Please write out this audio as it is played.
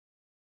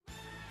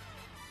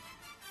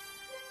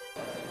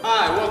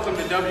Hi, welcome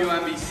to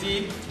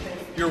WMBC,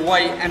 your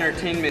white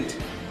entertainment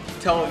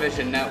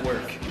television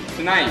network.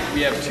 Tonight,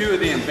 we have two of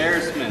the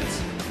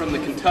embarrassments from the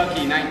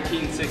Kentucky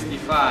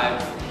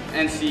 1965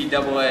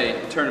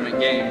 NCAA tournament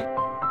game.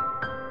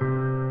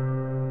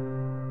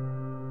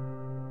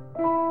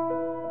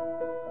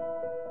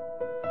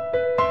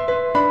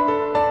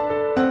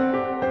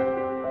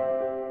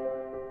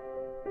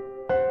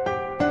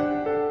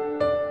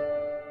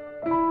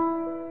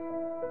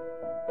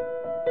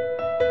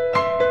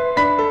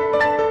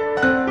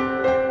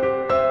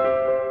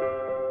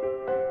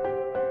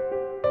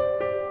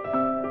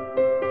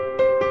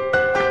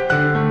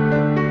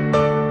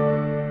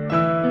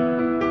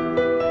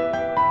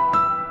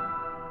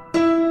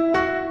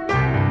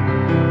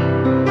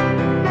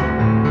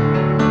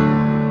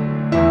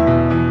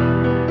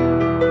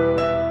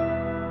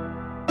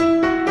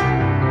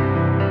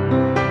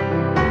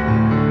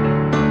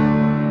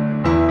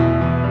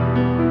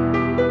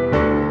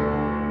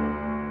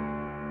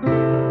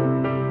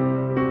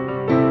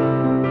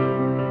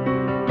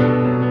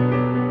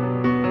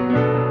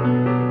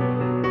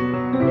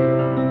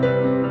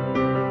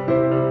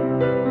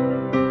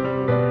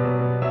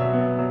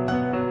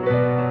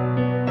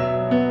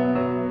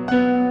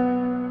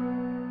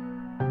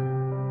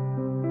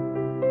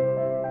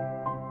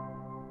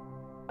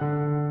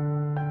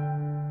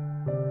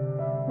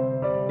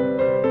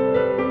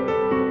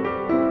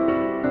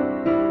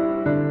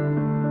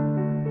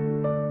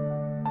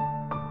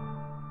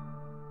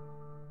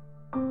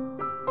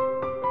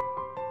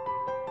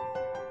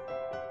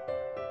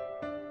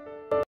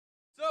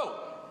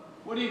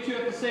 What do you two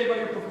have to say about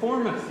your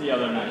performance the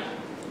other night?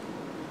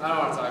 I don't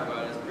want to talk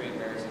about it. It's pretty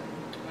embarrassing.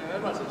 Man, they're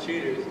a bunch of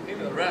cheaters.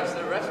 Even the refs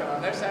are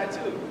on their side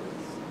too.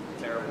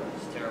 It's terrible.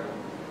 It's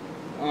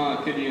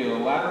terrible. Could you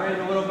elaborate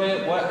a little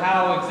bit?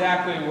 How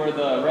exactly were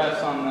the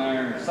refs on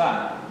their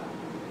side?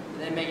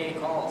 They didn't make any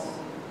calls.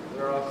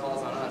 They were all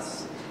calls on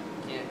us.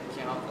 Can't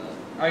help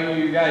that. Are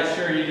you guys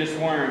sure you just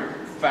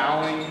weren't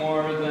fouling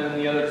more than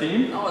the other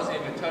team? I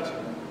wasn't even touching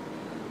them.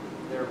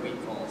 They're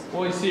weak calls.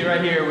 Well, you see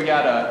right here, we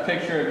got a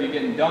picture of you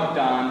getting dunked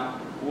on.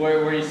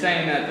 Were you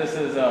saying that this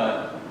is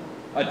a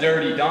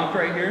dirty dunk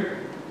right here?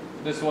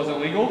 This wasn't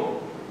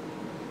legal?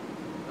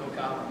 No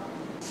comment.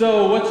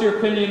 So what's your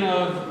opinion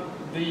of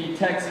the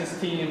Texas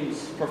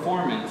team's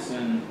performance?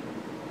 And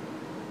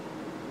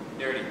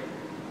Dirty.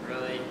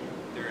 Really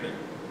dirty.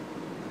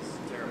 It's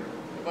terrible.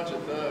 A bunch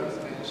of thugs,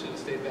 man. Should have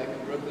stayed back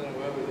in Brooklyn or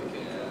wherever they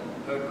can.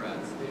 Hood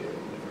rats, dude.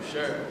 For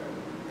sure.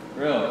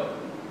 Really?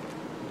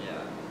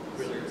 Yeah.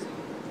 Really. Seriously.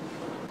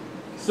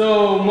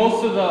 So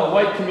most of the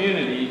white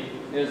community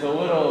is a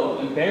little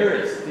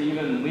embarrassed to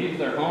even leave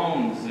their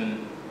homes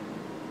and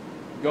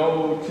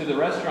go to the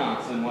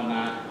restaurants and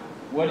whatnot.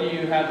 What do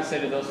you have to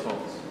say to those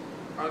folks?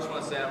 I just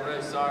want to say I'm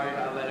really sorry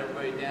I let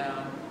everybody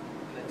down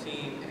in the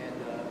team. And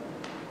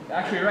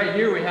Actually, right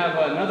here we have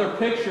another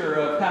picture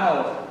of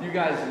how you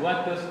guys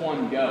let this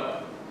one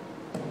go.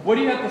 What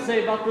do you have to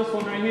say about this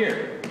one right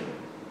here?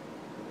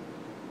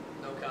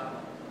 no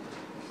comment.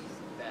 It's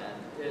bad.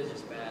 It is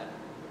just bad.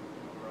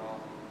 Overall.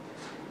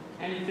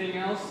 Anything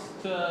else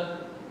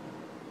to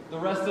the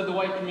rest of the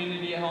white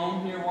community at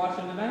home here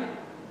watching tonight?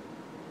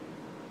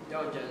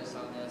 Don't judge us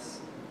on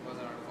this. It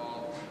wasn't our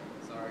fault.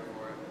 Sorry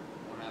for it.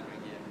 Won't happen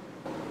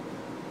again.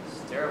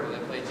 It's terrible. They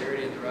played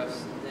dirty and the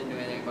refs didn't do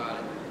anything about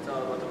it. It's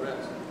all about the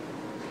refs.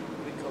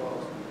 We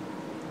calls.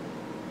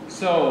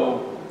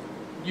 So,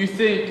 you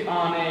think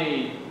on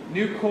a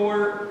new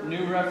court,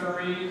 new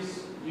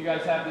referees, you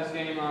guys have this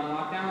game on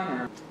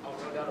lockdown, or Oh,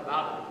 no doubt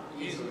about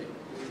it. Easily.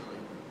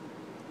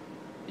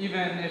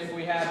 even if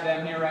we had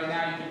them here right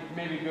now, you could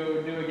maybe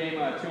go do a game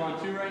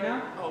 2-on-2 right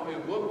now? Oh, we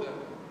whooped them.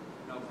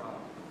 No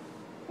problem.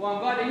 Well,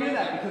 I'm glad to hear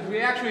that because we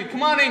actually,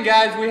 come on in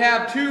guys, we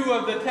have two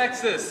of the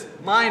Texas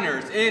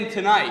Miners in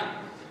tonight.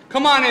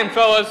 Come on in,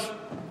 fellas.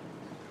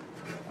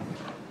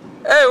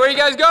 Hey, where you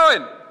guys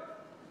going?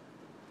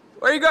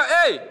 Where you go?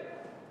 Hey!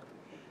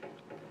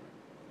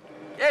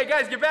 Hey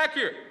guys, get back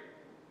here.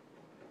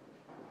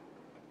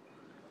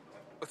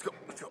 Let's go.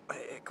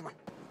 Hey, come on.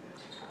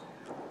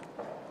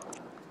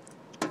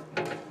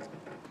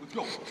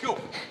 Let's go.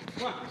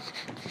 Come on.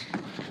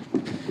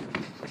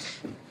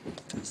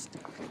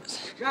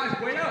 Guys,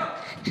 wait up.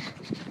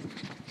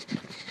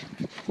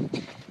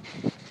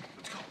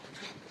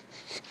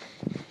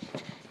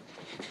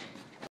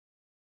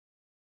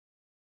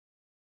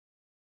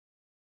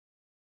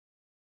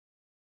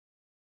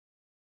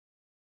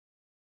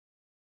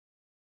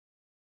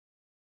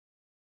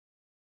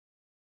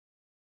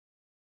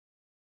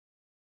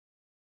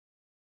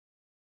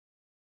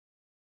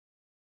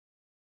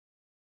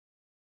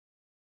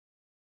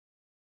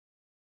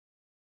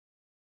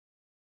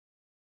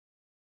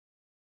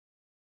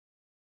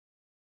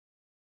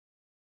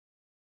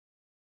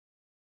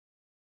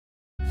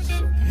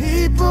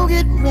 People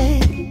get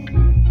ready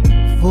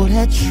for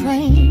that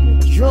train,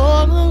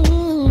 Jordan,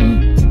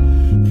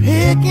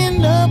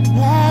 picking up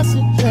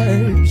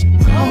passengers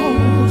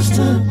coast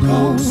to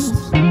coast.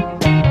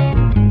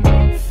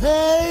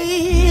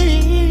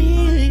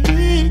 Faith,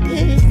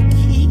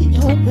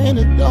 keep open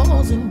the door.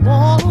 wasn't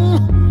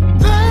born